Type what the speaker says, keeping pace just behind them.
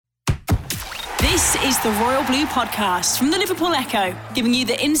This is the Royal Blue Podcast from the Liverpool Echo, giving you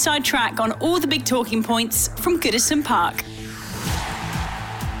the inside track on all the big talking points from Goodison Park.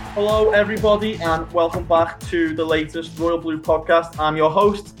 Hello everybody and welcome back to the latest Royal Blue Podcast. I'm your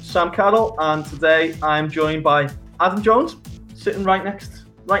host, Sam Carroll, and today I'm joined by Adam Jones, sitting right next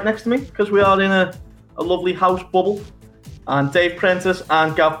to me, because we are in a lovely house bubble, and Dave Prentice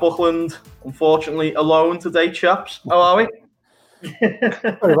and Gav Buckland, unfortunately, alone today, chaps. How are we?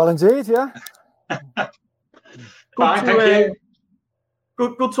 Very well indeed, yeah.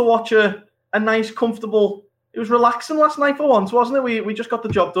 Good to watch a nice, comfortable. It was relaxing last night for once, wasn't it? We just got the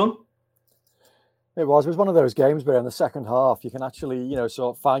job done. It was one of those games where in the second half you can actually,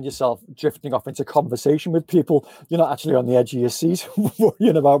 sort of find yourself drifting off into conversation with people. You're not actually on the edge of your seat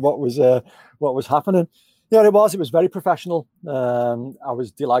worrying about what was happening. Yeah, it was very professional. I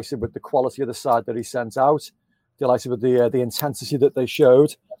was delighted with the quality of the side that he sent out, delighted with the intensity that they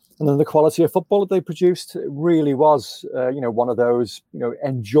showed. And then the quality of football that they produced. It really was, one of those,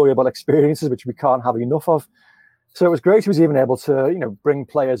 enjoyable experiences which we can't have enough of. So it was great. He was even able to, bring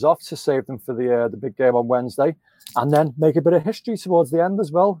players off to save them for the big game on Wednesday, and then make a bit of history towards the end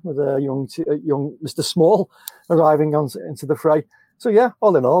as well, with young Mr. Small arriving into the fray. So yeah,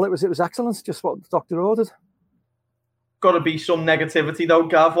 all in all, it was excellent. Just what the doctor ordered. Got to be some negativity though,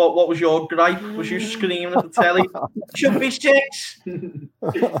 Gav. What was your gripe? Was you screaming at the telly? Should be 6.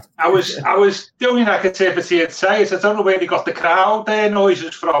 I was doing negativity and says I don't know where they got the crowd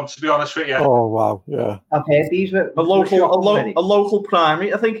noises from, to be honest with you. Oh wow, yeah. I've heard these were a local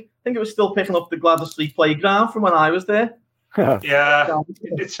primary. I think it was still picking up the Gladys Street playground from when I was there. Yeah,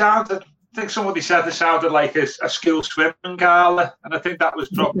 it sounded. I think somebody said it sounded like a school swimming gala, and I think that was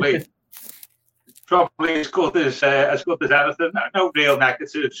probably as good as anything. No real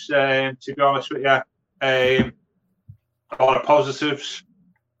negatives, to be honest with you. A lot of positives,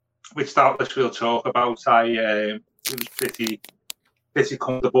 which doubtless we'll talk about. It was pretty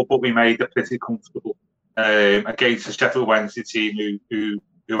comfortable, but we made it pretty comfortable against the Sheffield Wednesday team who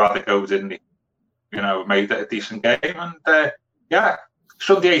had a go, didn't they? Made it a decent game, and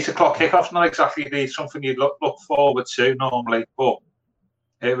Sunday 8 o'clock kickoff's not exactly something you'd look forward to normally, but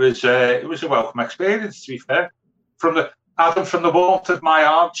it was a welcome experience, to be fair. From the warmth of my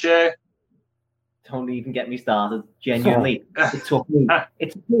armchair. Don't even get me started. Genuinely, it took me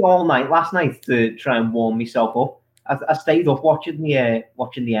all night last night to try and warm myself up. I stayed up watching the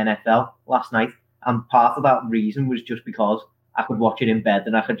NFL last night, and part of that reason was just because I could watch it in bed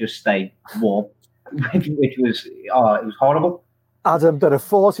and I could just stay warm, which was it was horrible. Adam, there are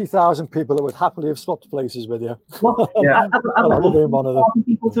 40,000 people that would happily have swapped places with you. Yeah, I'd love one of them.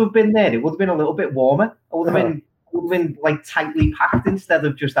 People to have been there. It would have been a little bit warmer. It would have been like tightly packed instead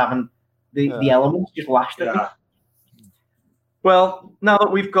of just having the elements just lashed at me. Well, now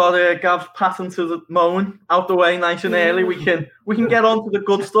that we've got Gav's pattern to the moan out the way nice and early, we can get on to the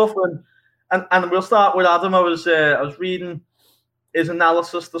good stuff, and we'll start with Adam. I was reading his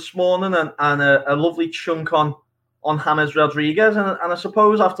analysis this morning and a lovely chunk on James Rodriguez, and I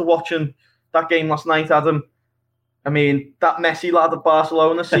suppose after watching that game last night, Adam, I mean, that Messi lad at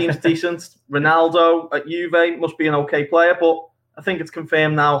Barcelona seems decent. Ronaldo at Juve must be an okay player, but I think it's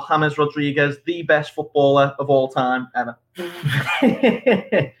confirmed now, James Rodriguez, the best footballer of all time ever.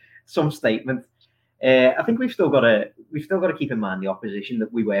 Some statement. I think we've still got to keep in mind the opposition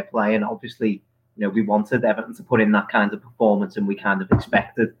that we were playing. Obviously, we wanted Everton to put in that kind of performance, and we kind of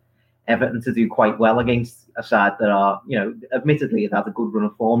expected Everton to do quite well against a side that are, admittedly have had a good run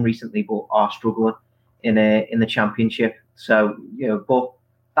of form recently, but are struggling in the Championship. So, but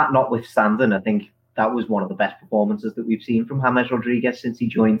that notwithstanding, I think that was one of the best performances that we've seen from James Rodriguez since he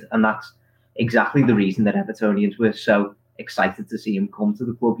joined, and that's exactly the reason that Evertonians were so excited to see him come to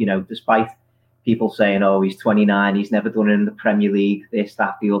the club. Despite people saying, "Oh, he's 29, he's never done it in the Premier League, this,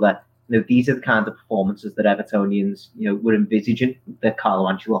 that, the other." These are the kind of performances that Evertonians, were envisaging that Carlo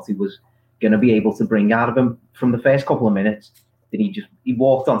Ancelotti was going to be able to bring out of him from the first couple of minutes. That he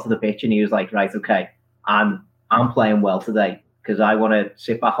walked onto the pitch and he was like, right, okay, I'm playing well today because I want to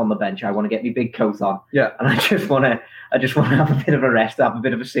sit back on the bench. I want to get my big coat on, and I just want to have a bit of a rest, have a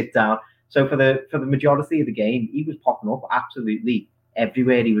bit of a sit down. So for the majority of the game, he was popping up absolutely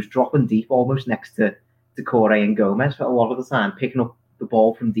everywhere. He was dropping deep, almost next to Corey and Gomez for a lot of the time, picking up the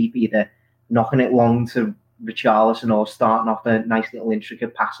ball from deep, either knocking it long to Richarlison or starting off a nice little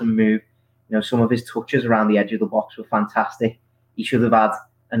intricate pass and move. Some of his touches around the edge of the box were fantastic. He should have had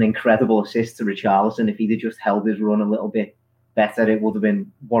an incredible assist to Richarlison. If he'd have just held his run a little bit better, it would have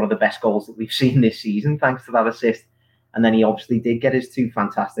been one of the best goals that we've seen this season, thanks to that assist. And then he obviously did get his 2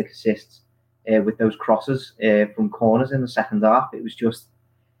 fantastic assists with those crosses from corners in the second half. It was just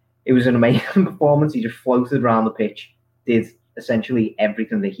it was an amazing performance. He just floated around the pitch, did essentially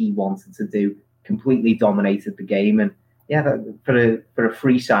everything that he wanted to do, completely dominated the game. And yeah, for a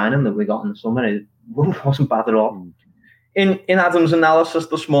free signing that we got in the summer, it wasn't bad at all. In Adam's analysis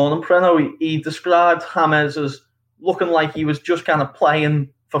this morning, Preno, he described James as looking like he was just kind of playing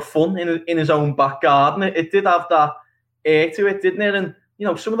for fun in his own back garden. It did have that air to it, didn't it? And, you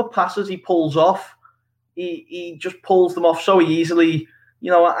know, some of the passes he pulls off, he just pulls them off so easily,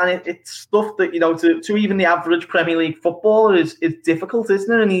 you know, and it's stuff that, you know, to even the average Premier League footballer is difficult,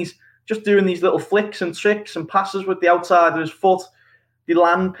 isn't it? And he's just doing these little flicks and tricks and passes with the outside of his foot. They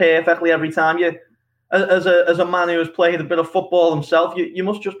land perfectly every time. As a man who has played a bit of football himself, you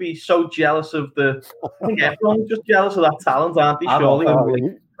must just be so jealous of I think everyone's just jealous of that talent, aren't they? Surely.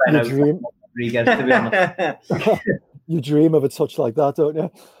 You dream of a touch like that, don't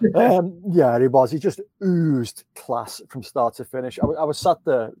you? Yeah, he was. He just oozed class from start to finish. I was sat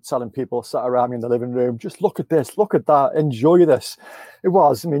there telling people sat around me in the living room, just look at this, look at that, enjoy this. It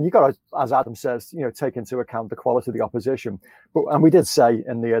was. I mean, you got to, as Adam says, you know, take into account the quality of the opposition. And we did say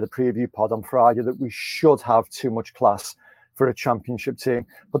in the preview pod on Friday that we should have too much class for a championship team.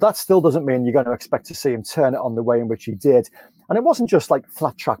 But that still doesn't mean you're going to expect to see him turn it on the way in which he did. And it wasn't just like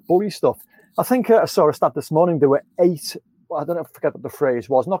flat track bully stuff. I think I saw a stat this morning. There were 8, I don't know, I forget what the phrase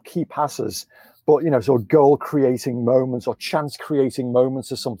was, not key passes, but, you know, sort of goal creating moments or chance creating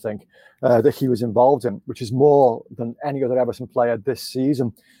moments or something that he was involved in, which is more than any other Everton player this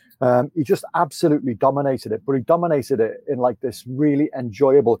season. He just absolutely dominated it, but he dominated it in like this really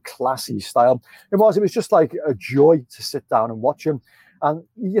enjoyable, classy style. It was just like a joy to sit down and watch him. And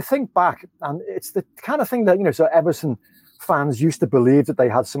you think back, and it's the kind of thing that, you know, so Everton fans used to believe that they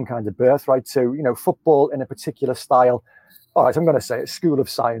had some kind of birthright to, you know, football in a particular style. All right, I'm going to say it, school of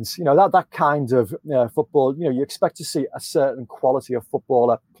science. You know, that kind of football, you know, you expect to see a certain quality of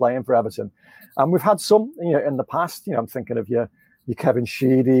footballer playing for Everton. And we've had some, you know, in the past. You know, I'm thinking of your Kevin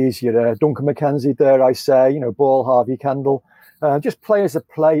Sheedy's, your Duncan McKenzie, dare I say, you know, Ball, Harvey Kendall, just players that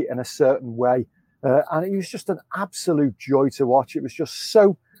play in a certain way. And it was just an absolute joy to watch. It was just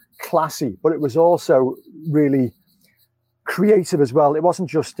so classy, but it was also really creative as well. It wasn't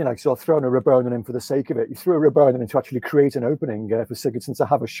just, you know, sort of throwing a Rabona in for the sake of it. You threw a Rabona in to actually create an opening for Sigurdsson to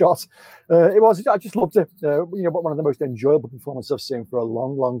have a shot. I just loved it. You know, one of the most enjoyable performances I've seen for a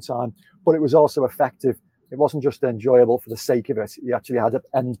long, long time. But it was also effective. It wasn't just enjoyable for the sake of it. He actually had an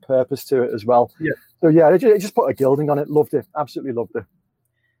end purpose to it as well. Yeah. So yeah, it just put a gilding on it. Loved it. Absolutely loved it.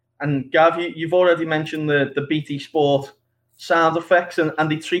 And Gav, you've already mentioned the BT Sport sound effects,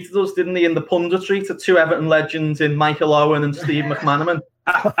 and they treated us, didn't they, in the punditry to 2 Everton legends in Michael Owen and Steve McManaman.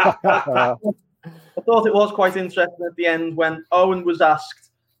 I thought it was quite interesting at the end when Owen was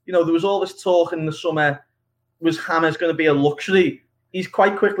asked, you know, there was all this talk in the summer, was James going to be a luxury? He's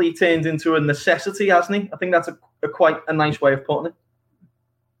quite quickly turned into a necessity, hasn't he? I think that's a quite a nice way of putting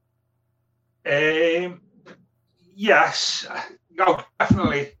it. Yes. No,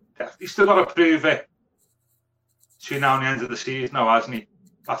 definitely. He's still got to prove it between now and the end of the season, now, hasn't he?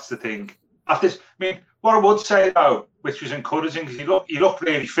 That's the thing. I mean, what I would say, though, which was encouraging, because he looked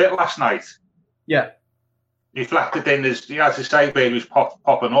really fit last night. Yeah. Reflected in as I say, where he was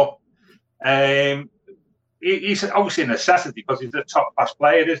popping up. He's obviously a necessity because he's a top-class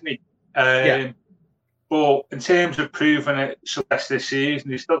player, isn't he? Yeah. But in terms of proving it so best this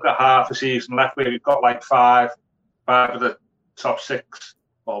season, he's still got half a season left where we've got like five of the top 6,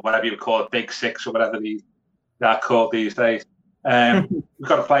 or whatever you would call it, big 6 or whatever they're called these days. We've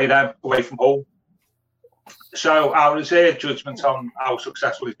got to play them away from home. So our reserve judgment on how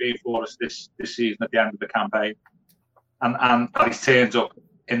successful he's been for us this season at the end of the campaign, and that he's turned up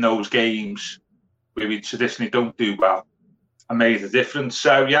in those games where we traditionally don't do well, and made a difference.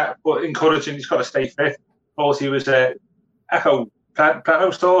 So yeah, but encouraging, he's got to stay fit. Thought he was echo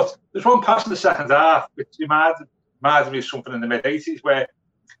Plano's thought. There's one pass in the second half which reminded me of something in the mid-80s where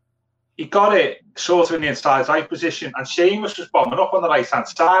he got it sort of in the inside right position, and Seamus was bombing up on the right-hand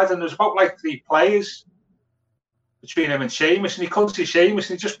side, and there was about like 3 players between him and Seamus, and he couldn't see Seamus,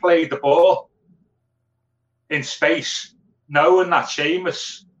 and he just played the ball in space, knowing that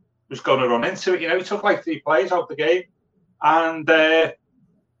Seamus was going to run into it. You know, he took like 3 players out of the game, and that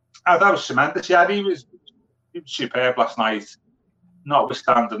was tremendous. Yeah, he was superb last night,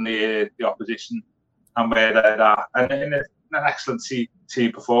 notwithstanding the opposition and where they're at, and in an excellent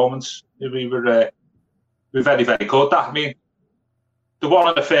team performance. We were very, very good. I mean, the one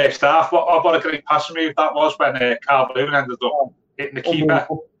in the first half, what a great passing move that was when Carl Bloom ended up hitting the keeper.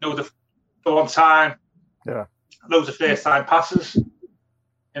 You know, the one time, yeah, loads of first time passes.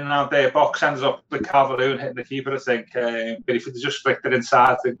 in and out their box, ends up with Calvert-Lewin hitting the keeper, I think. But if it just flicked it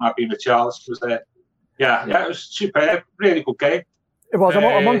inside, I think it might be Richarlison was there. Yeah, it was superb. Really good game. It was.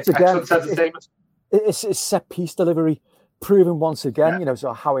 And once again, it's set piece delivery, proven once again,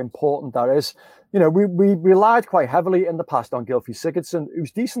 so how important that is. We relied quite heavily in the past on Gylfi Sigurdsson,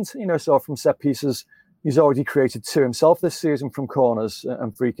 who's decent, so from set pieces, he's already created 2 himself this season from corners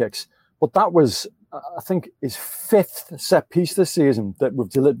and free kicks. But that was, I think, his 5th set piece this season that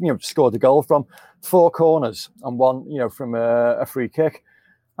we've scored a goal from, 4 corners and 1, from a free kick.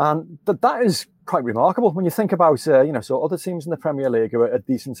 And that is quite remarkable when you think about, so other teams in the Premier League who are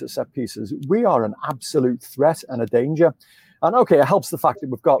decent at set pieces. We are an absolute threat and a danger. And okay, it helps the fact that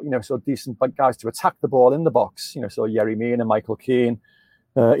we've got, so decent guys to attack the ball in the box, so Yerry Mina, Michael Keane,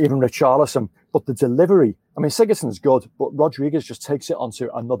 even Richarlison. But the delivery, I mean, Sigurdsson's good, but Rodriguez just takes it onto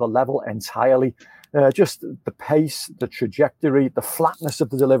another level entirely. Just the pace, the trajectory, the flatness of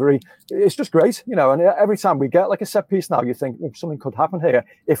the delivery. It's just great, and every time we get like a set piece now, you think something could happen here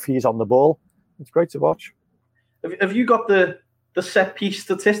if he's on the ball. It's great to watch. Have you got the set piece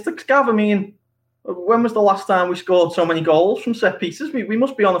statistics, Gav? I mean, when was the last time we scored so many goals from set pieces? We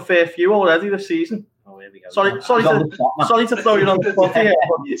must be on a fair few already this season. Oh, here we go. Sorry to throw you on the spot here,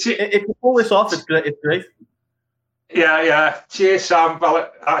 but if you pull this off, it's great. Yeah. Cheers, Sam. Well,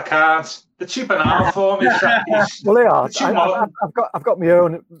 I can't. The two banana form is set piece. Well, they are. I've got my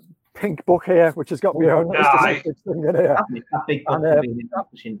own pink book here, which has got my own statistics thing in here.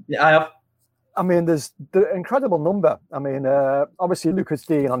 I have. I mean, there's the incredible number. I mean, obviously Lucas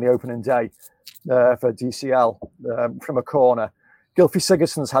Dean on the opening day for DCL from a corner. Gylfi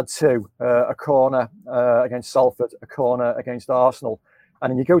Sigurdsson's had 2, a corner against Salford, a corner against Arsenal.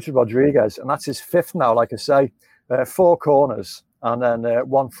 And then you go to Rodriguez, and that's his 5th now, like I say, 4 corners, and then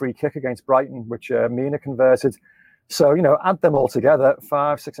 1 free kick against Brighton, which Mina converted. So, add them all together,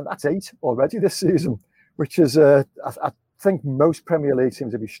 5, 6, and that's 8 already this season, which is, I think most Premier League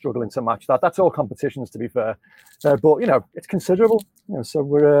teams will be struggling to match that. That's all competitions, to be fair. But, it's considerable. So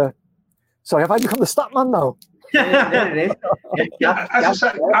we're... Sorry, have I become the stat man now? It is. As I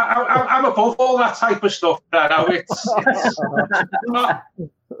say, I'm above all that type of stuff. It's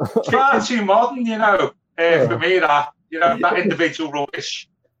far too modern, for me, that individual rubbish.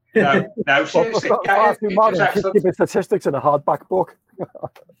 No, seriously. Far too modern. Keep the statistics in a hardback book.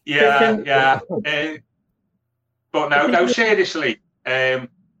 Yeah. But no, seriously.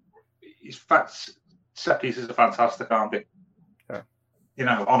 Set pieces are fantastic, aren't they?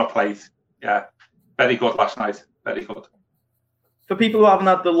 Yeah. On a plate. Yeah. Very good last night. Very good. For people who haven't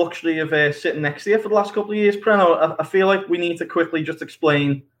had the luxury of sitting next to you for the last couple of years, Preno, I feel like we need to quickly just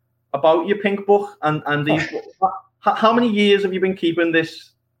explain about your pink book and these. How many years have you been keeping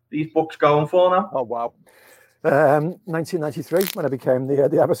these books going for now? Oh, wow. 1993, when I became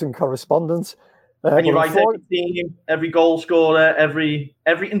the Everton correspondent. And you write every team, every goal scorer,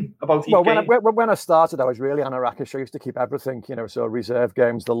 everything about each game? When I started, I was really anarchic. I used to keep everything, so reserve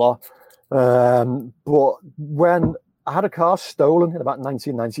games, the lot. But when I had a car stolen in about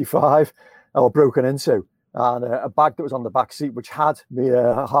 1995, or broken into, and a bag that was on the back seat, which had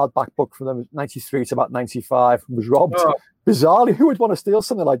a hardback book from them 93 to about 95, was robbed. Oh. Bizarrely, who would want to steal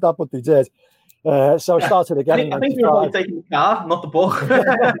something like that? But they did. So I started again. I think you were probably taking the car, not the book.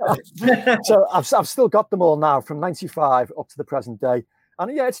 So I've still got them all now from 95 up to the present day.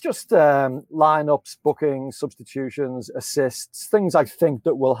 And yeah, it's just lineups, bookings, substitutions, assists, things I think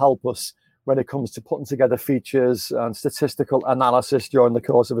that will help us when it comes to putting together features and statistical analysis during the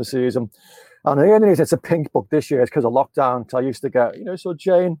course of a season. And the only reason it's a pink book this year is because of lockdown. So I used to get,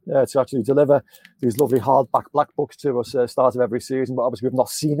 Jane to actually deliver these lovely hardback black books to us start of every season. But obviously we've not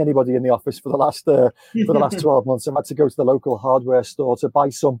seen anybody in the office for the last 12 months. I had to go to the local hardware store to buy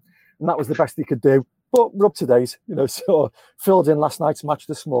some, and that was the best he could do. But we're up to date, so filled in last night's match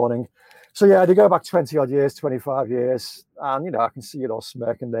this morning. So yeah, they go back 20 odd years, 25 years, and I can see it all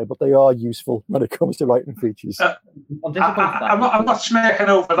smirking there, but they are useful when it comes to writing features. I'm not smirking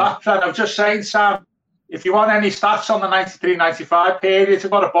over that, Fred. I'm just saying, Sam, if you want any stats on the 93-95 period,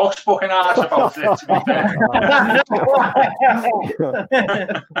 you've got a box book in ours about it, to be fair.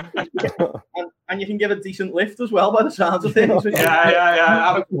 and you can get a decent lift as well by the sounds of things.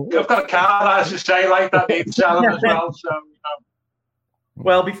 Yeah. I've got a car, as you say, like that needs selling as well, so...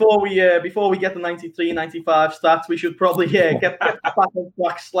 Well, before we get the 93-95 stats, we should probably get back on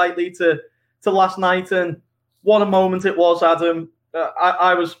track slightly to last night. And what a moment it was, Adam.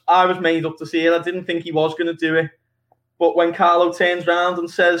 I was made up to see it. I didn't think he was going to do it. But when Carlo turns round and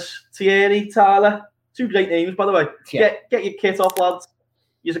says, Thierry, Tyler, 2 great names, by the way, get your kit off, lads.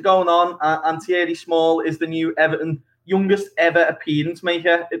 You're going on. And Thierry Small is the new Everton youngest ever appearance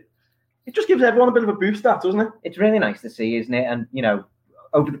maker. It just gives everyone a bit of a boost, that, doesn't it? It's really nice to see, isn't it? And,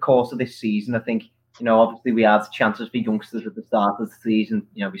 over the course of this season, I think, obviously we had chances for youngsters at the start of the season.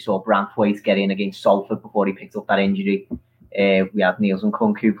 We saw Branthwaite get in against Salford before he picked up that injury. We had Niels and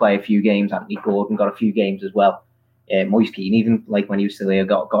Kunku play a few games. Anthony Gordon got a few games as well. Moise Keane, even like when he was still here,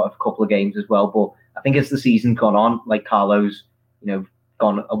 got a couple of games as well. But I think as the season's gone on, like Carlo's,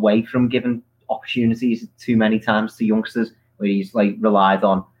 gone away from giving opportunities too many times to youngsters, where he's like relied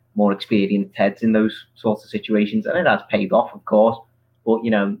on more experienced heads in those sorts of situations, and it has paid off, of course. But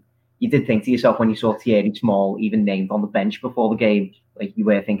you did think to yourself when you saw Thierry Small even named on the bench before the game, like you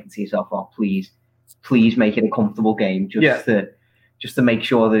were thinking to yourself, "Oh, please make it a comfortable game, just to make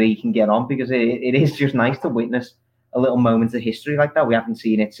sure that he can get on," because it is just nice to witness a little moment of history like that. We haven't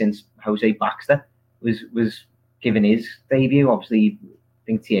seen it since Jose Baxter was given his debut. Obviously, I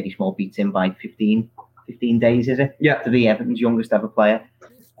think Thierry Small beats him by 15 days, is it? Yeah. To be Everton's youngest ever player.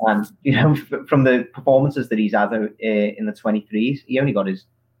 And, from the performances that he's had in the 23s, he only got his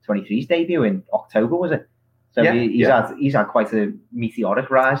 23s debut in October, was it? So he's had quite a meteoric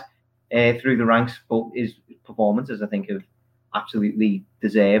rise through the ranks, but his performances, I think, have absolutely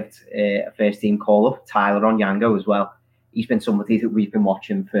deserved a first-team call-up. Tyler Onyango as well. He's been somebody that we've been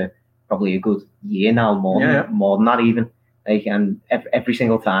watching for probably a good year now, more than that even. And every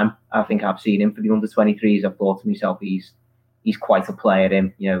single time I think I've seen him for the under-23s, I've thought to myself, he's quite a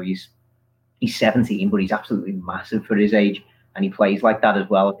player. He's 17, but he's absolutely massive for his age, and he plays like that as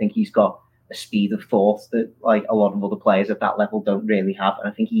well. I think he's got a speed of thought that like a lot of other players at that level don't really have,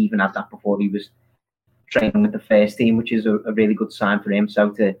 and I think he even had that before he was training with the first team, which is a really good sign for him. So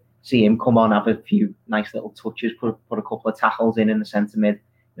to see him come on, have a few nice little touches, put a couple of tackles in the centre mid,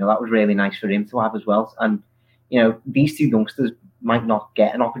 that was really nice for him to have as well. And these two youngsters might not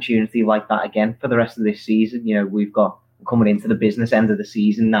get an opportunity like that again for the rest of this season. We've got coming into the business end of the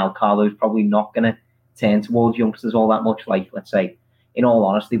season now. Carlo's probably not going to turn towards youngsters all that much. Like, let's say, in all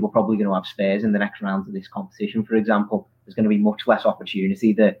honesty, we're probably going to have Spurs in the next round of this competition, for example. There's going to be much less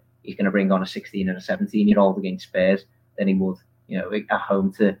opportunity that he's going to bring on a 16 and a 17-year-old against Spurs than he would, at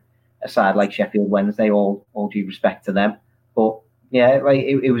home to a side like Sheffield Wednesday, all due respect to them. But yeah, like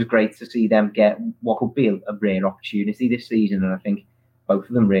it was great to see them get what could be a rare opportunity this season, and I think both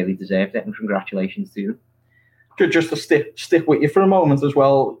of them really deserved it, and congratulations to them. Just to stick with you for a moment as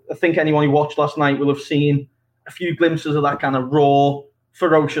well, I think anyone who watched last night will have seen a few glimpses of that kind of raw,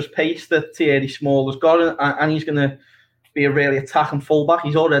 ferocious pace that Thierry Small has got, and he's going to be a really attacking fullback.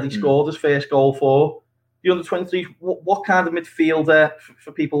 He's already scored his first goal for the under-23s. What kind of midfielder,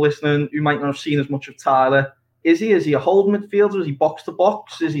 for people listening who might not have seen as much of Tyler, is he? Is he a holding midfielder? Is he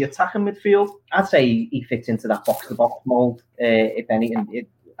box-to-box? Is he attacking midfield? I'd say he fits into that box-to-box mould, if anything.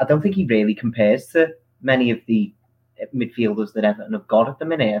 I don't think he really compares to many of the midfielders that Everton have got at the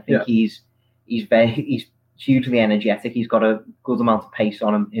minute. I think he's hugely energetic. He's got a good amount of pace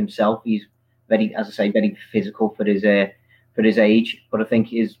on him himself. He's very, as I say, very physical for his age. But I think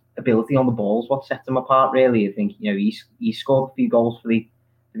his ability on the ball is what sets him apart. Really, I think he's scored a few goals for the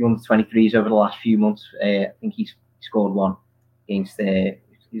under-23s over the last few months. I think he scored one against I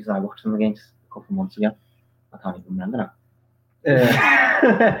watched them against a couple of months ago. I can't even remember now.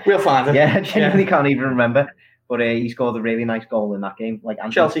 We'll find it. Yeah, I genuinely can't even remember. But he scored a really nice goal in that game. Like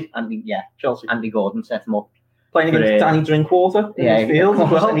Chelsea. Chelsea. Andy Gordon set him up. Playing against Danny Drinkwater in his field as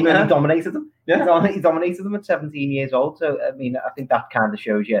well. And he dominated them. Yeah. He dominated them at 17 years old. So, I mean, I think that kind of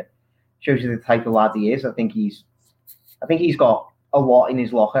shows you the type of lad he is. I think he's got a lot in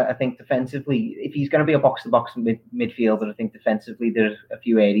his locker. I think defensively, if he's going to be a box-to-box midfielder, I think defensively there's a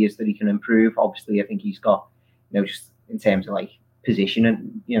few areas that he can improve. Obviously, I think he's got, just in terms of like position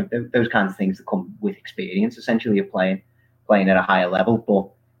and those kinds of things that come with experience, essentially, of playing at a higher level. But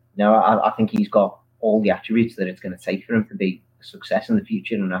I think he's got all the attributes that it's going to take for him to be a success in the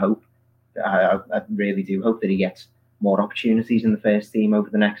future. And I really do hope that he gets more opportunities in the first team over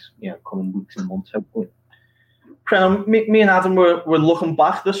the next coming weeks and months, hopefully. Me and Adam were looking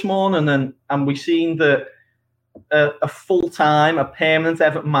back this morning, and we seen that a full-time, a permanent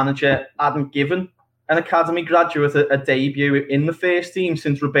Everton manager hadn't given an academy graduate a debut in the first team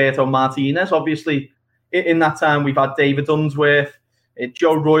since Roberto Martinez. Obviously, in that time, we've had David Unsworth,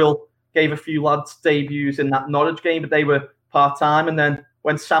 Joe Royal gave a few lads debuts in that Norwich game, but they were part-time. And then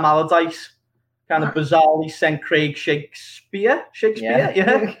when Sam Allardyce kind of bizarrely sent Craig Shakespeare to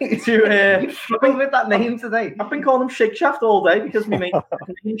with that name today. I've been calling him Shakeshaft all day because my name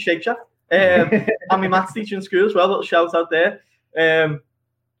is Shakeshaft. And my maths teacher in school as well, little shout out there. And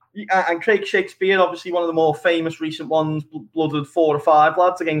Craig Shakespeare, obviously one of the more famous recent ones, blooded 4 or 5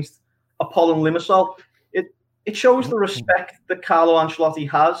 lads against Apollon Limassol. it shows the respect that Carlo Ancelotti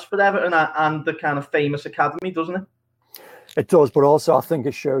has for Everton and the kind of famous academy, doesn't it? It does, but also I think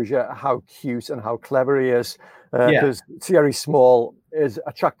it shows you how cute and how clever he is. Because Thierry Small is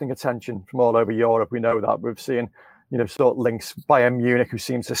attracting attention from all over Europe. We know that. We've seen, sort of links Bayern Munich, who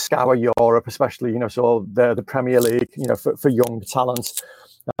seems to scour Europe, especially, sort of the Premier League, for young talent.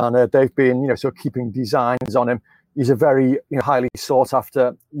 And they've been, sort of keeping designs on him. He's a very highly sought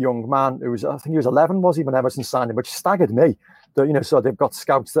after young man who was, I think he was 11, was he, when Everton signed him, which staggered me. That, so they've got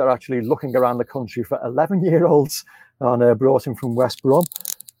scouts that are actually looking around the country for 11-year-olds and brought him from West Brom.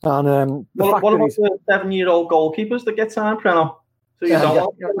 And what about the 7-year-old goalkeepers that get signed, Preno? So you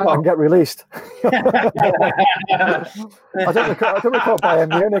and get released. I don't recall Bayern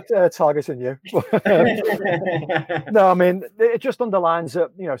Munich targeting you. No, I mean, it just underlines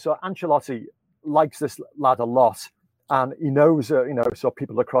that, so Ancelotti likes this lad a lot. And he knows, so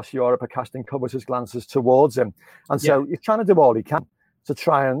people across Europe are casting covetous glances towards him. And so he's trying to do all he can to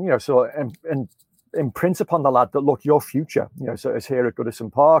try and, and imprint upon the lad that, look, your future, so is here at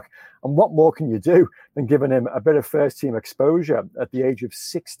Goodison Park. And what more can you do than giving him a bit of first team exposure at the age of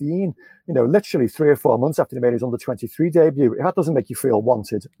 16, literally 3 or 4 months after he made his under-23 debut? If that doesn't make you feel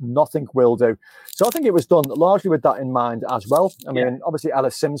wanted, nothing will do. So I think it was done largely with that in mind as well. I mean, obviously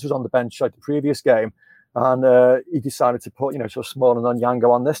Ellis Sims was on the bench like the previous game, and he decided to put, sort of Small and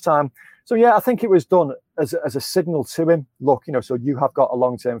Onyango on this time. So, I think it was done as a signal to him. Look, so you have got a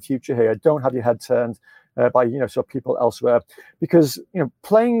long-term future here. Don't have your head turned by, so people elsewhere. Because,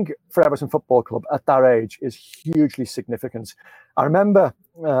 playing for Everton Football Club at that age is hugely significant. I remember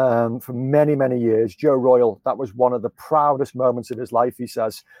for many, many years, Joe Royle, that was one of the proudest moments of his life. He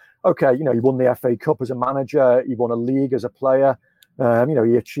says, okay, he won the FA Cup as a manager. He won a league as a player.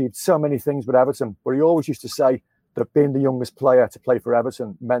 He achieved so many things with Everton. But he always used to say that being the youngest player to play for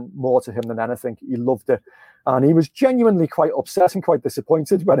Everton meant more to him than anything. He loved it. And he was genuinely quite upset and quite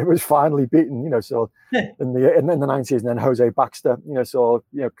disappointed when it was finally beaten, in the 90s. And then Jose Baxter,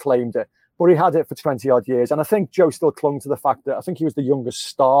 claimed it. But he had it for 20 odd years. And I think Joe still clung to the fact that I think he was the youngest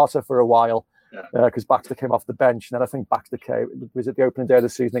starter for a while because Baxter came off the bench. And then I think Baxter was at the opening day of the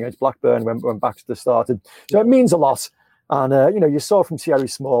season against Blackburn when Baxter started. So it means a lot. And, you saw from Thierry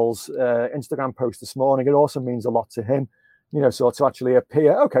Small's Instagram post this morning, it also means a lot to him, so to actually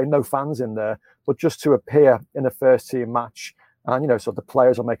appear, okay, no fans in there, but just to appear in a first team match. And, so the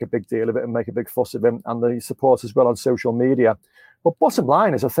players will make a big deal of it and make a big fuss of him, and the support as well on social media. But bottom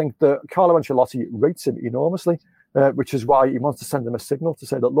line is, I think that Carlo Ancelotti rates him enormously, which is why he wants to send him a signal to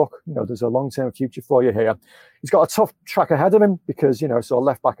say that, look, there's a long-term future for you here. He's got a tough track ahead of him because, so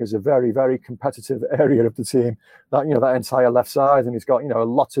left back is a very, very competitive area of the team, that entire left side. And he's got, a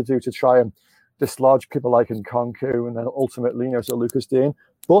lot to do to try and dislodge people like Nkunku and then ultimately, so Lucas Digne.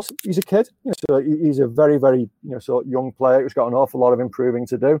 But he's a kid, so he's a very, very, so young player who's got an awful lot of improving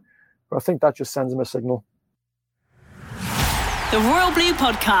to do. But I think that just sends him a signal. The Royal Blue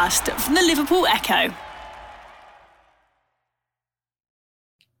Podcast from the Liverpool Echo.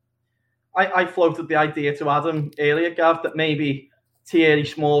 I floated the idea to Adam earlier, Gav, that maybe Thierry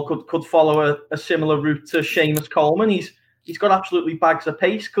Small could follow a similar route to Seamus Coleman. He's got absolutely bags of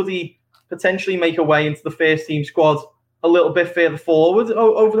pace. Could he potentially make a way into the first team squad a little bit further forward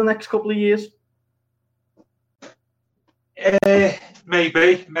over the next couple of years?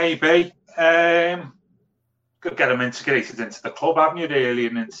 Maybe. Could get him integrated into the club, haven't you, really,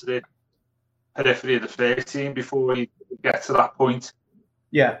 and into the periphery of the first team before he gets to that point.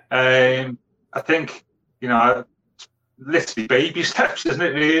 Yeah. I think, literally baby steps, isn't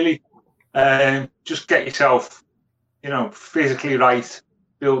it, really? Just get yourself, physically right,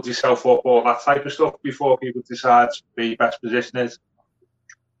 build yourself up, all that type of stuff before people decide where your best position is.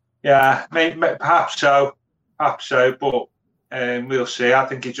 Yeah, maybe, perhaps so, but we'll see. I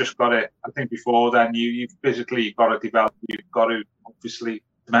think you just got to, I think before then, you've physically got to develop, you've got to, obviously,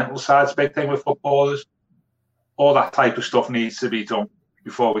 the mental side's a big thing with footballers. All that type of stuff needs to be done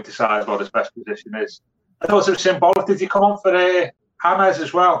before we decide what his best position is. I thought it was symbolic. Did you come on for James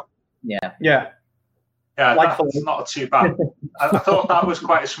as well? Yeah. That's not too bad. I thought that was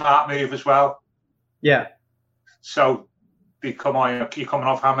quite a smart move as well. Yeah. So, you're coming off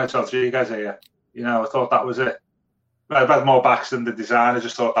James Rodriguez here. I thought that was it. I've had more backs than the design. I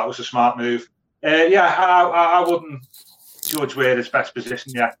just thought that was a smart move. I wouldn't judge where his best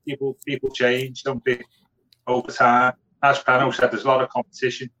position yet. People change, don't they, over time. As Pano said, there's a lot of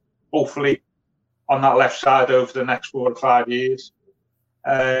competition, hopefully, on that left side over the next 4 or 5 years.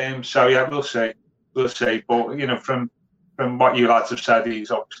 We'll see. But, from what you lads have said,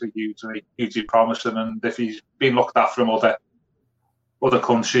 he's obviously hugely promising. And if he's been looked at from other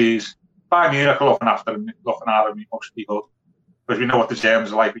countries, Bayern Munich are looking at him, must be good, because we know what the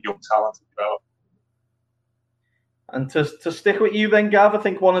Germans are like with young talent to develop. And to stick with you then, Gav, I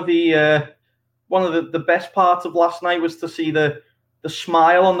think one of the best parts of last night was to see the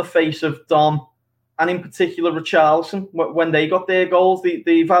smile on the face of Dom, and in particular Richarlison, when they got their goals.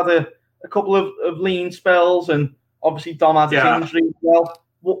 They've had a couple of lean spells, and obviously Dom had his injury as well.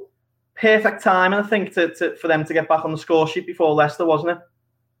 Perfect timing, I think, for them to get back on the score sheet before Leicester, wasn't it?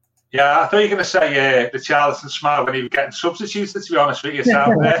 Yeah, I thought you were going to say Richarlison smile when he was getting substituted, to be honest with you,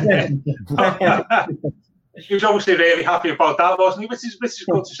 Sam. He was obviously really happy about that, wasn't he? Which is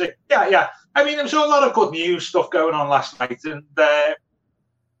good to see. Yeah. I mean, there was a lot of good news stuff going on last night, and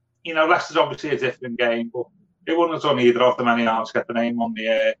Leicester's obviously a different game, but it wouldn't have done either of them any harm to get the name on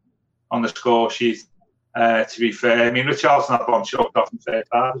the score sheet. To be fair, I mean, Richarlison had one shot off in the third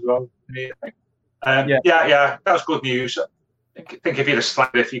half as well. Yeah, that was good news. I think if you're a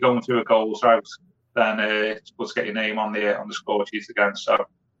slacker, if you're going through a goals route, then it's good to get your name on the score sheet again. So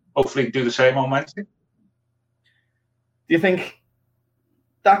hopefully, you can do the same on Wednesday. Do you think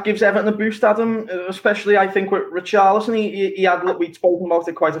that gives Everton a boost, Adam? Especially, I think, with Richarlison, he had, we'd spoken about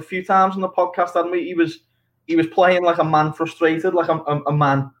it quite a few times on the podcast, hadn't we? He was playing like a man frustrated, like a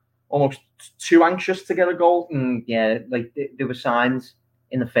man almost too anxious to get a goal. Yeah, like there were signs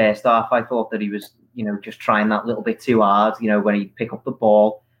in the first half. I thought that he was, just trying that little bit too hard. When he'd pick up the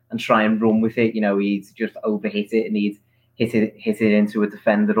ball and try and run with it, he'd just overhit it and he'd hit it into a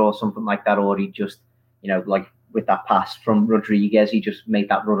defender or something like that, or he'd just, like with that pass from Rodriguez, he just made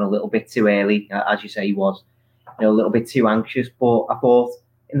that run a little bit too early. As you say, he was, a little bit too anxious. But I thought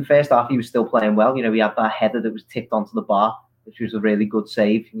in the first half he was still playing well. He had that header that was tipped onto the bar, which was a really good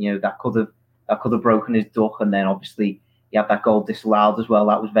save. That could have broken his duck, and then obviously he had that goal disallowed as well.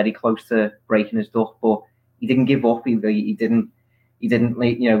 That was very close to breaking his duck, but he didn't give up. He didn't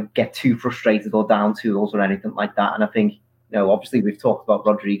get too frustrated or down tools or anything like that. And I think obviously we've talked about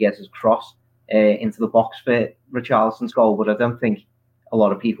Rodriguez's cross into the box for Richarlison's goal, but I don't think a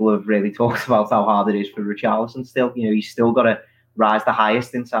lot of people have really talked about how hard it is for Richarlison still. He's still got to rise the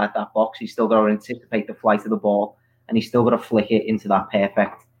highest inside that box. He's still got to anticipate the flight of the ball, and he's still got to flick it into that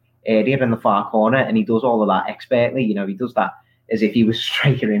perfect area in the far corner, and he does all of that expertly. He does that as if he was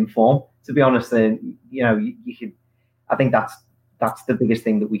striker in form. To be honest, you could. I think that's the biggest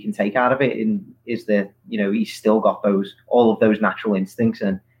thing that we can take out of it, is that he's still got all of those natural instincts,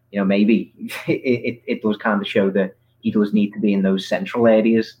 and maybe it does kind of show that he does need to be in those central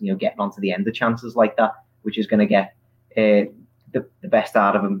areas, getting onto the end of chances like that, which is going to get the best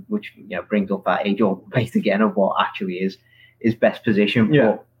out of him, which brings up that age-old debate again of what actually is his best position. Yeah.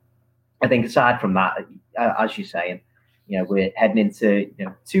 But I think aside from that, as you're saying, we're heading into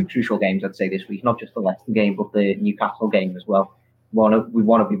two crucial games, I'd say, this week. Not just the Leicester game, but the Newcastle game as well. We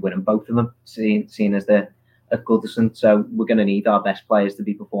want to be winning both of them, seeing as they're at Goodison. So we're going to need our best players to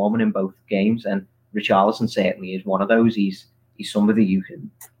be performing in both games, and Richarlison certainly is one of those. He's somebody who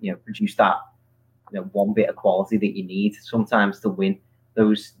can produce that one bit of quality that you need sometimes to win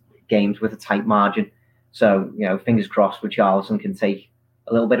those games with a tight margin. So fingers crossed, Richarlison can take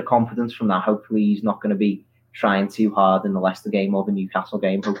a little bit of confidence from that. Hopefully he's not going to be trying too hard in the Leicester game or the Newcastle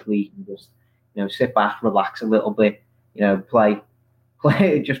game. Hopefully he can just sit back, relax a little bit, play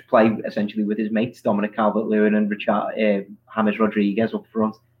essentially with his mates, Dominic Calvert-Lewin and James Rodriguez up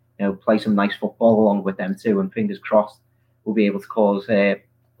front. Play some nice football along with them too, and fingers crossed we'll be able to cause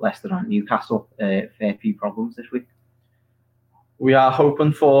Leicester and Newcastle a fair few problems this week. We are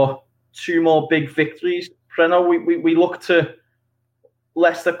hoping for two more big victories. Preno, we look to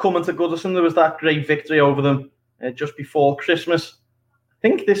Leicester coming to Goodison. There was that great victory over them just before Christmas. I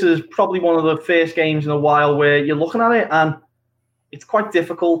think this is probably one of the first games in a while where you're looking at it and it's quite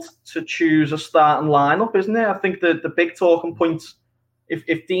difficult to choose a starting lineup, isn't it? I think the big talking points,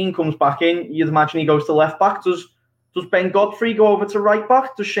 if Dean comes back in, you'd imagine he goes to left back. Does Ben Godfrey go over to right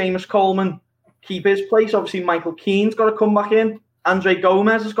back? Does Seamus Coleman keep his place? Obviously, Michael Keane's got to come back in. Andre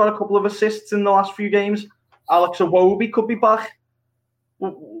Gomez has got a couple of assists in the last few games. Alex Iwobi could be back.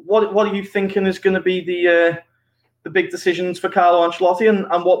 What are you thinking is going to be the big decisions for Carlo Ancelotti,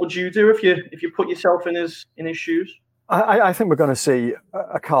 and what would you do if you put yourself in his shoes? I think we're going to see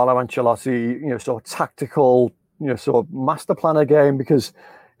a Carlo Ancelotti, sort of tactical, sort of master planner game, because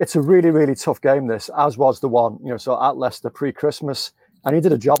it's a really, really tough game, this, as was the one, so at Leicester pre-Christmas. And he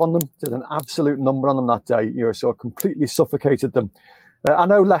did a job on them, did an absolute number on them that day, so completely suffocated them. I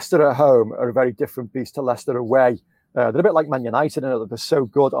know Leicester at home are a very different beast to Leicester away. They're a bit like Man United, they're so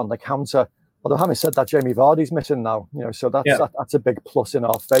good on the counter. Although having said that, Jamie Vardy's missing now, so that's a big plus in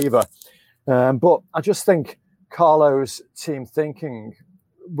our favour. But I just think Carlo's team thinking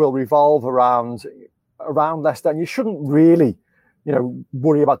will revolve around Leicester, and you shouldn't really,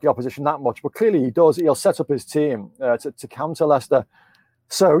 worry about the opposition that much. But clearly he does. He'll set up his team to counter Leicester.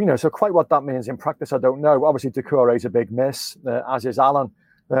 So, so quite what that means in practice, I don't know. Obviously, Doucouré is a big miss, as is Allen.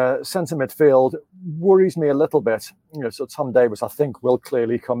 Centre midfield worries me a little bit. So Tom Davies, I think, will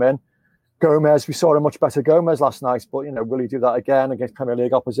clearly come in. Gomez, we saw a much better Gomez last night, but, will he do that again against Premier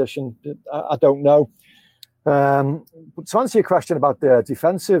League opposition? I don't know. But to answer your question about the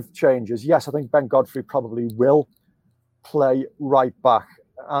defensive changes, yes, I think Ben Godfrey probably will play right back.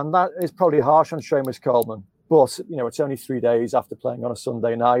 And that is probably harsh on Seamus Coleman. But, it's only 3 days after playing on a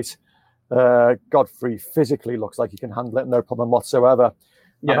Sunday night. Godfrey physically looks like he can handle it, no problem whatsoever.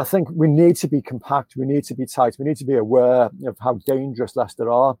 Yeah. And I think we need to be compact. We need to be tight. We need to be aware of how dangerous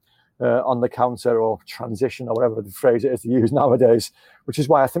Leicester are on the counter or transition or whatever the phrase it is to use nowadays, which is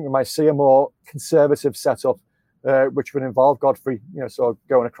why I think we might see a more conservative setup, which would involve Godfrey, sort of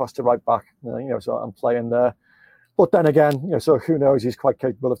going across to right back, and playing there. But then again, so who knows? He's quite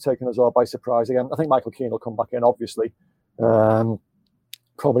capable of taking us all by surprise again. I think Michael Keane will come back in, obviously,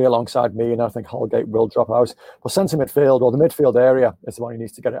 probably alongside me, and I think Holgate will drop out. But centre midfield or the midfield area is the one he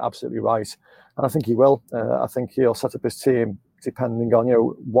needs to get it absolutely right, and I think he will. I think he'll set up his team depending on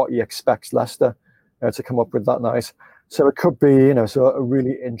what he expects Leicester to come up with that night. So it could be so a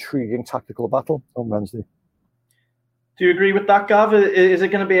really intriguing tactical battle on Wednesday. Do you agree with that, Gav? Is it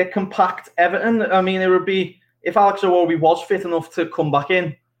going to be a compact Everton? I mean, it would be, if Alex Iwobi was fit enough to come back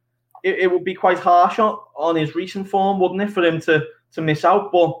in, it would be quite harsh on his recent form, wouldn't it, for him to miss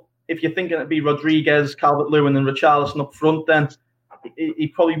out? But if you're thinking it'd be Rodriguez, Calvert-Lewin and Richarlison up front, then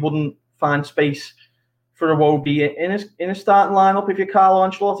he probably wouldn't find space for Iwobi in his starting lineup. If you're Carlo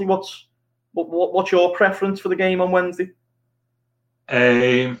Ancelotti, what's your preference for the game on Wednesday?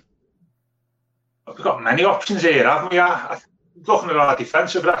 We've got many options here, haven't we? Looking at our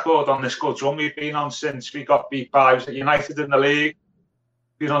defensive record on this good run we've been on since we got beat by United in the league.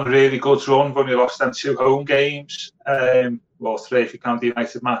 Been on a really good run, but we lost them 2 home games. Well, 3 if you count the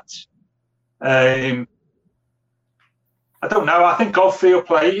United match. I don't know. I think Godfrey will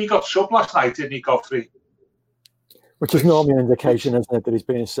play. He got sub last night, didn't he, Godfrey? Which is normally an indication, isn't it, that he's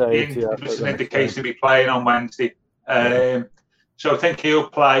being saved? It's an indication to be playing on Wednesday. So I think he'll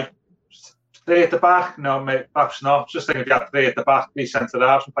play. 3 at the back? No, perhaps not. Just think if you had 3 at the back, 3 centre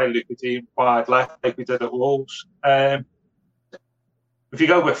halves and play Luka Dean wide left like we did at Wolves. If you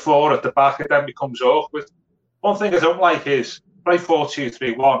go with 4 at the back, it then becomes awkward. One thing I don't like is play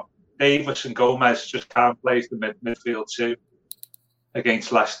 4-2-3-1. Davies and Gomez just can't play the midfield too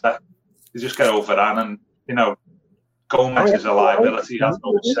against Leicester. They just get overrun, and Gomez is a liability. He has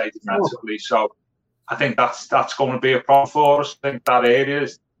no say defensively, so I think that's going to be a problem for us. I think that area,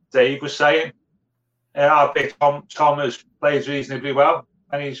 as Dave was saying, our big Tom has played reasonably well,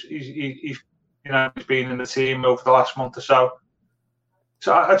 and he's been in the team over the last month or so.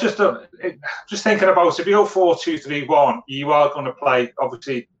 So I just thinking about, if you go 4-2-3-1, you are going to play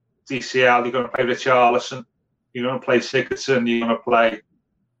obviously DCL. You're going to play Richarlison. You're going to play Sigurdsson. You're going to play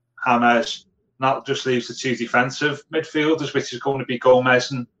James. That just leaves the 2 defensive midfielders, which is going to be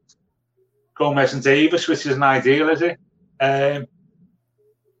Gomez and Davies, which isn't ideal, is it? So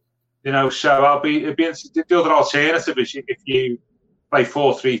it'd be the other alternative is if you play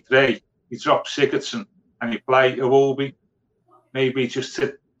 4-3-3, you drop Sigurdsson and you play Iwobi, maybe just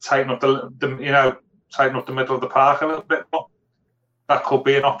to tighten up the middle of the park a little bit more. That could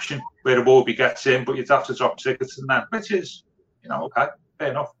be an option where Iwobi gets in, but you'd have to drop Sigurdsson then, which is, okay, fair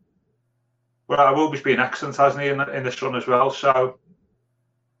enough. But Iwobi's been excellent, hasn't he, in this run as well? So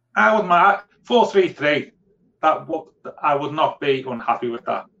I wouldn't mind 4-3-3. I would not be unhappy with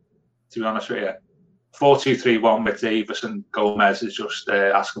that, to be honest with you. 4-2-3-1 with Davies and Gomez is just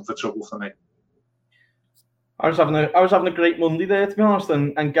asking for trouble for me. I was having a great Monday there, to be honest,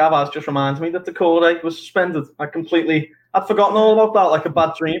 and Gav has just reminded me that Doucouré was suspended. I'd forgotten all about that, like a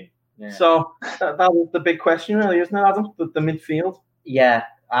bad dream. Yeah. So that was the big question, really, isn't it, Adam? The midfield. Yeah,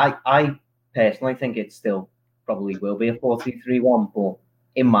 I personally think it still probably will be a 4-2-3-1, but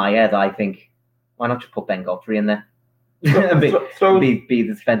in my head, I think, why not just put Ben Godfrey in there? be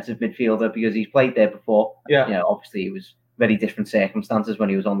the defensive midfielder, because he's played there before. Yeah. Obviously it was very different circumstances when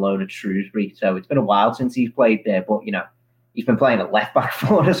he was on loan at Shrewsbury, so it's been a while since he's played there, but he's been playing at left back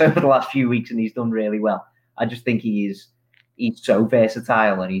for us over the last few weeks and he's done really well. I just think he's so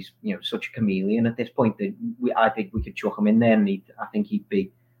versatile and he's such a chameleon at this point that I think we could chuck him in there and I think he'd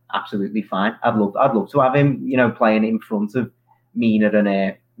be absolutely fine. I'd love to have him playing in front of Mina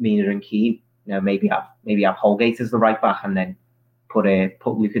and Keane. Maybe have Holgate as the right back and then put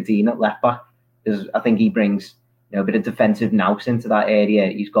Luka Dean at left back, because I think he brings a bit of defensive nous into that area.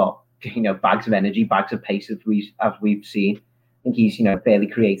 He's got, bags of energy, bags of pace, as we've seen. I think he's, fairly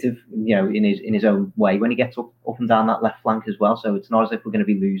creative, in his own way when he gets up and down that left flank as well. So it's not as if we're going to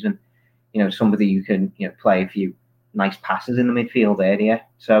be losing, somebody who can, play a few nice passes in the midfield area.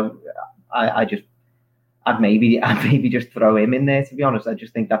 So I'd maybe just throw him in there, to be honest. I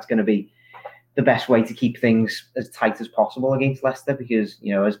just think that's going to be the best way to keep things as tight as possible against Leicester, because,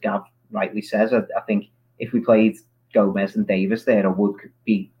 as Gav rightly says, I think if we played Gomez and Davis there, I would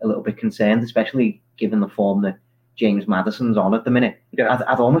be a little bit concerned, especially given the form that James Maddison's on at the minute. Yeah.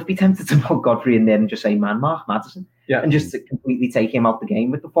 I'd almost be tempted to put Godfrey in there and just say, man, Mark Maddison, and just to completely take him out the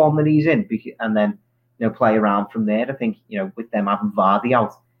game with the form that he's in, and then play around from there. I think with them having Vardy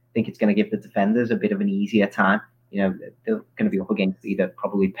out, I think it's going to give the defenders a bit of an easier time. They're going to be up against either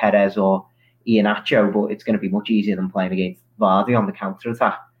probably Perez or Iheanacho, but it's going to be much easier than playing against Vardy on the counter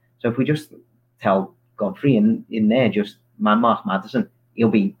attack. So if we just tell Godfrey in there, just man Mark Maddison, he'll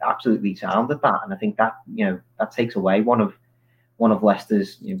be absolutely sound at that, and I think that that takes away one of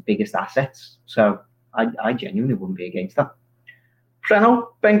Leicester's biggest assets. So I genuinely wouldn't be against that. Preno,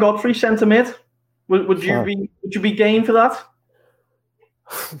 Ben Godfrey, centre mid. Would you be game for that?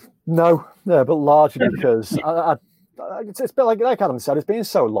 No, but largely because it's a bit like Adam said. It's been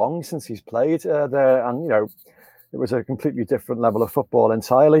so long since he's played there, and it was a completely different level of football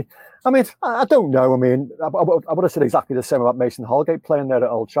entirely. I mean, I don't know. I mean, I would have said exactly the same about Mason Holgate playing there at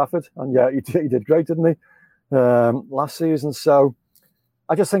Old Trafford, and yeah, he did great, didn't he, last season? So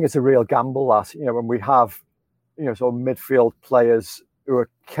I just think it's a real gamble that when we have sort of midfield players who are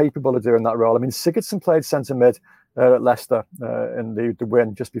capable of doing that role. I mean, Sigurdsson played centre mid at Leicester in the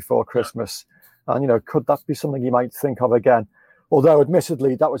win just before Christmas, and could that be something you might think of again? Although,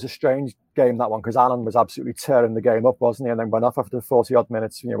 admittedly, that was a strange game, that one, because Alan was absolutely tearing the game up, wasn't he? And then went off after 40-odd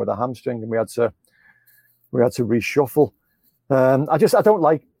minutes, with a hamstring, and we had to reshuffle. I don't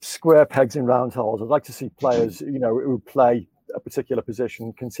like square pegs in round holes. I'd like to see players, who play a particular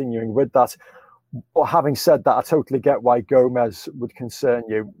position continuing with that. But having said that, I totally get why Gomez would concern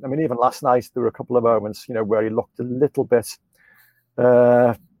you. I mean, even last night, there were a couple of moments, where he looked a little bit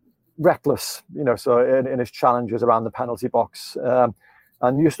reckless, so in his challenges around the penalty box.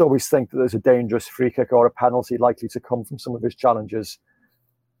 And you used to always think that there's a dangerous free kick or a penalty likely to come from some of his challenges.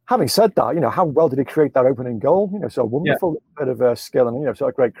 Having said that, how well did he create that opening goal? So a wonderful bit of skill and, sort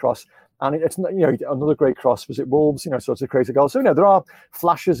of great cross. And it's, another great cross was at Wolves, so to create a goal. So, there are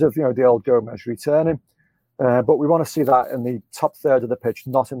flashes of, the old Gomez returning. But we want to see that in the top third of the pitch,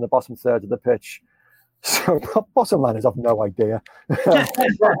 not in the bottom third of the pitch. So bottom line is I've no idea. We'll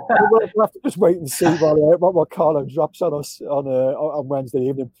have to just wait and see what Carlo drops on us on Wednesday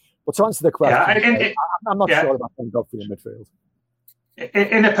evening. But to answer the question, I'm not sure about Ben Godfrey in midfield.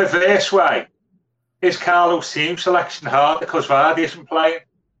 In a perverse way, is Carlo's team selection hard because Vardy isn't playing?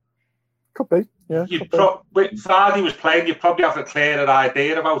 Could be, yeah. If Vardy was playing, you'd probably have a clearer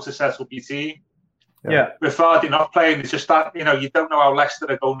idea of how to set up your team. Yeah. With Vardy not playing, it's just that, you don't know how Leicester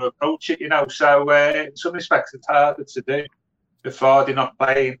are going to approach it, So in some respects, it's harder to do. With Vardy not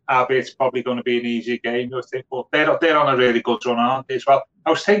playing, albeit it's probably going to be an easier game, I think. But they're on a really good run, aren't they, as well?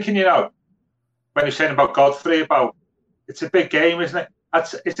 I was thinking, when you're saying about Godfrey, it's a big game, isn't it?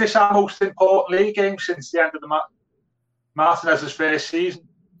 Is this our most important league game since the end of the Martinez's first season?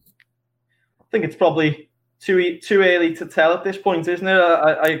 I think it's probably too early to tell at this point, isn't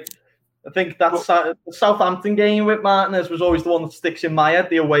it? I think the Southampton game with Martinez was always the one that sticks in my head,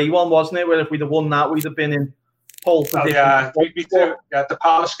 the away one, wasn't it? Where if we'd have won that, we'd have been in pole position. The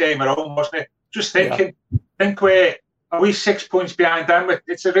Palace game at home, wasn't it? Just thinking, are we 6 points behind them?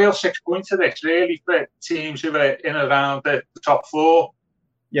 It's a real 6 points of this, really, for teams who are in and around the top four.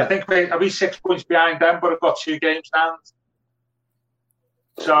 Yeah. I think are we 6 points behind them, but have got 2 games down?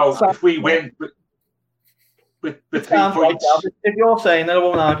 So if we win with 3 points, if you're saying that, I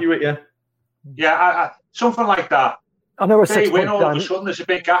won't argue with you. Yeah, something like that. I know. If they win, all of a sudden there's a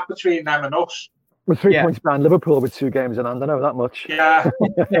big gap between them and us. With 3 points behind Liverpool with 2 games in hand, I know that much. Yeah,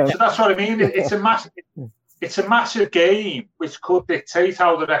 so that's what I mean. It's a massive game which could dictate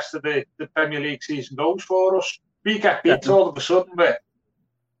how the rest of the Premier League season goes for us. We get beat all of a sudden,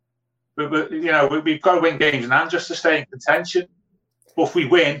 we've got to win games in hand just to stay in contention. But if we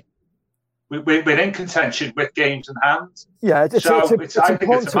win, we're in contention with games in hand. Yeah, it's important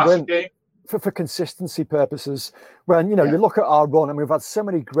to win game. For consistency purposes. When you look at our run, and we've had so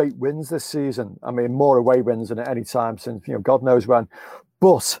many great wins this season. I mean, more away wins than at any time since God knows when.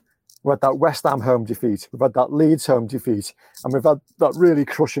 But we've had that West Ham home defeat, we've had that Leeds home defeat, and we've had that really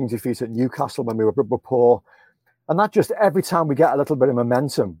crushing defeat at Newcastle when we were poor. And that just every time we get a little bit of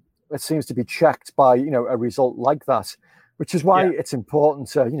momentum, it seems to be checked by, a result like that, which is why it's important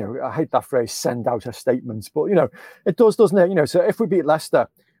to, I hate that phrase, send out a statement, but, it does, doesn't it? So if we beat Leicester,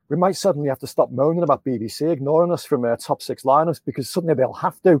 we might suddenly have to stop moaning about BBC ignoring us from top 6 lineups, because suddenly they'll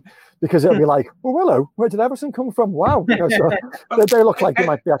have to, because it'll be like, oh, hello, where did Everton come from? Wow. So they look like they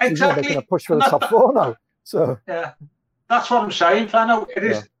might be actually making a push for the top 4 now. So yeah, that's what I'm saying, Flano. It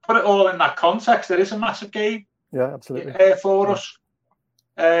is, put it all in that context. It is a massive game. Yeah, absolutely. For us.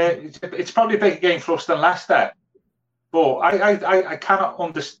 It's probably a bigger game for us than Leicester. But I cannot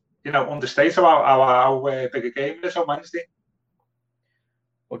understate how big a game it is on Wednesday.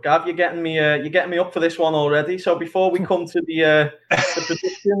 Well, Gav, you're getting me up for this one already. So before we come to the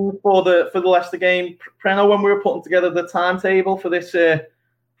prediction for the Leicester game, Preno, when we were putting together the timetable for this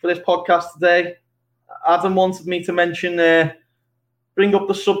podcast today, Adam wanted me to mention bring up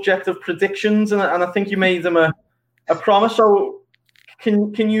the subject of predictions, and I think you made them a promise. So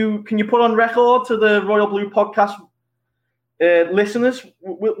can you put on record to the Royal Blue podcast listeners,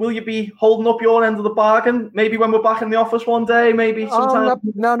 will you be holding up your end of the bargain? Maybe when we're back in the office one day, maybe sometime.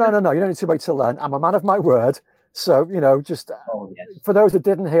 No. You don't need to wait till then. I'm a man of my word. So, for those that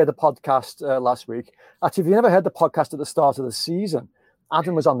didn't hear the podcast last week, actually, if you never heard the podcast at the start of the season,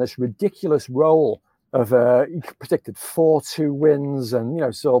 Adam was on this ridiculous roll of, he predicted 4-2 wins and,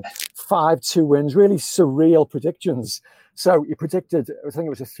 5-2 wins, really surreal predictions. So he predicted, I think it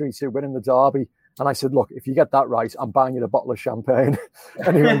was a 3-2 win in the derby. And I said, look, if you get that right, I'm buying you a bottle of champagne.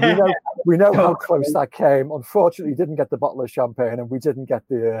 Anyway, we know how close that came. Unfortunately, he didn't get the bottle of champagne, and we didn't get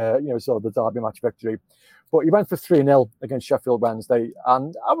the, the derby match victory. But he went for 3-0 against Sheffield Wednesday.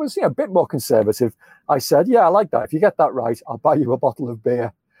 And I was, a bit more conservative. I said, yeah, I like that. If you get that right, I'll buy you a bottle of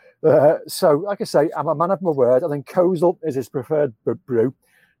beer. So, like I say, I'm a man of my word. I think Kozel is his preferred brew.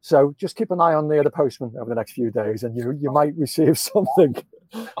 So just keep an eye on the postman over the next few days, and you might receive something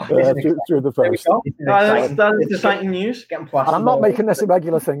through the post. That is exciting news. And I'm not making this a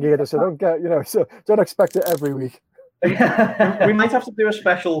regular thing either, so don't get, so don't expect it every week. We might have to do a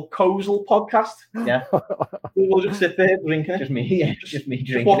special Kozel podcast. Yeah, we'll just sit there drinking it. Just me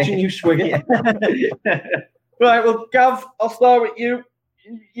drinking, watching you swig it. Right, well, Gav, I'll start with you.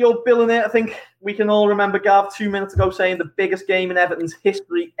 You're billing it. I think we can all remember Gav 2 minutes ago saying the biggest game in Everton's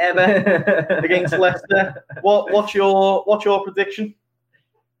history ever against Leicester. What's your prediction?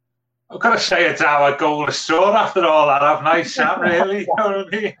 I've got to say it's our goalless draw after all that, haven't I, Sam? Really? You know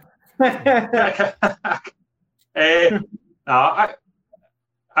what I mean?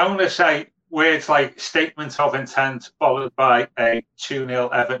 I'm going to say words like statement of intent followed by a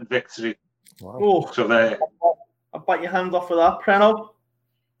 2-0 Everton victory. Wow. So there. I'll bite your hand off for that. Preno?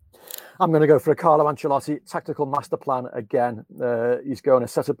 I'm going to go for a Carlo Ancelotti tactical master plan again. He's going to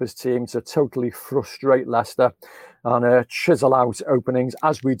set up his team to totally frustrate Leicester and chisel out openings,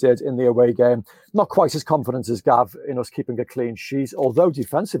 as we did in the away game. Not quite as confident as Gav in us keeping a clean sheet, although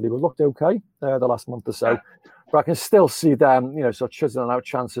defensively we looked okay the last month or so. But I can still see them, sort of chiseling out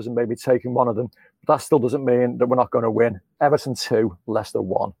chances and maybe taking one of them. But that still doesn't mean that we're not going to win. Everton 2, Leicester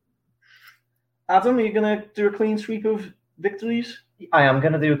 1. Adam, are you going to do a clean sweep of victories? I am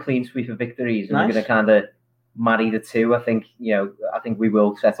going to do a clean sweep of victories, and nice. I'm going to kind of marry the two. I think we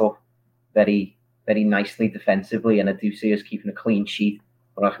will set up very, very nicely defensively, and I do see us keeping a clean sheet.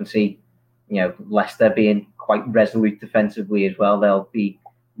 But I can see, Leicester being quite resolute defensively as well. They'll be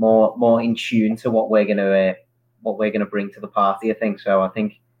more in tune to what we're going to bring to the party. I think so. I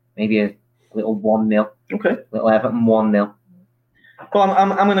think maybe a little 1-0. Okay. Little Everton 1-0. Well, I'm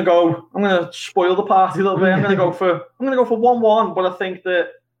going to go. I'm going to spoil the party a little bit. I'm going to go for 1-1. But I think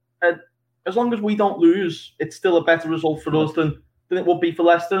that as long as we don't lose, it's still a better result for us than it would be for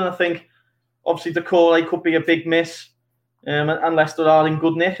Leicester. And I think obviously Decore could be a big miss, and Leicester are in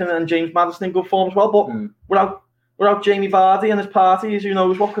good nick, and James Maddison in good form as well. But without Jamie Vardy and his parties, who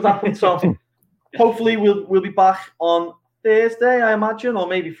knows what could happen. So hopefully we'll be back on Thursday, I imagine, or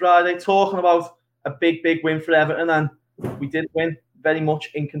maybe Friday, talking about a big win for Everton. And we did win, very much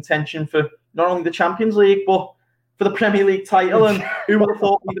in contention for not only the Champions League, but for the Premier League title. And who would have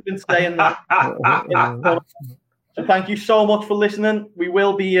thought we'd have been saying that? So thank you so much for listening. We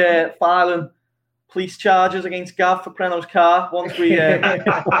will be filing police charges against Gav for Preno's car once we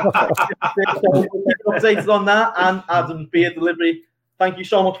updated on that, and Adam's beer delivery. Thank you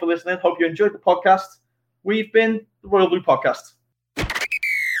so much for listening. Hope you enjoyed the podcast. We've been the Royal Blue Podcast.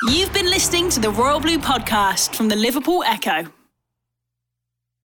 You've been listening to the Royal Blue Podcast from the Liverpool Echo.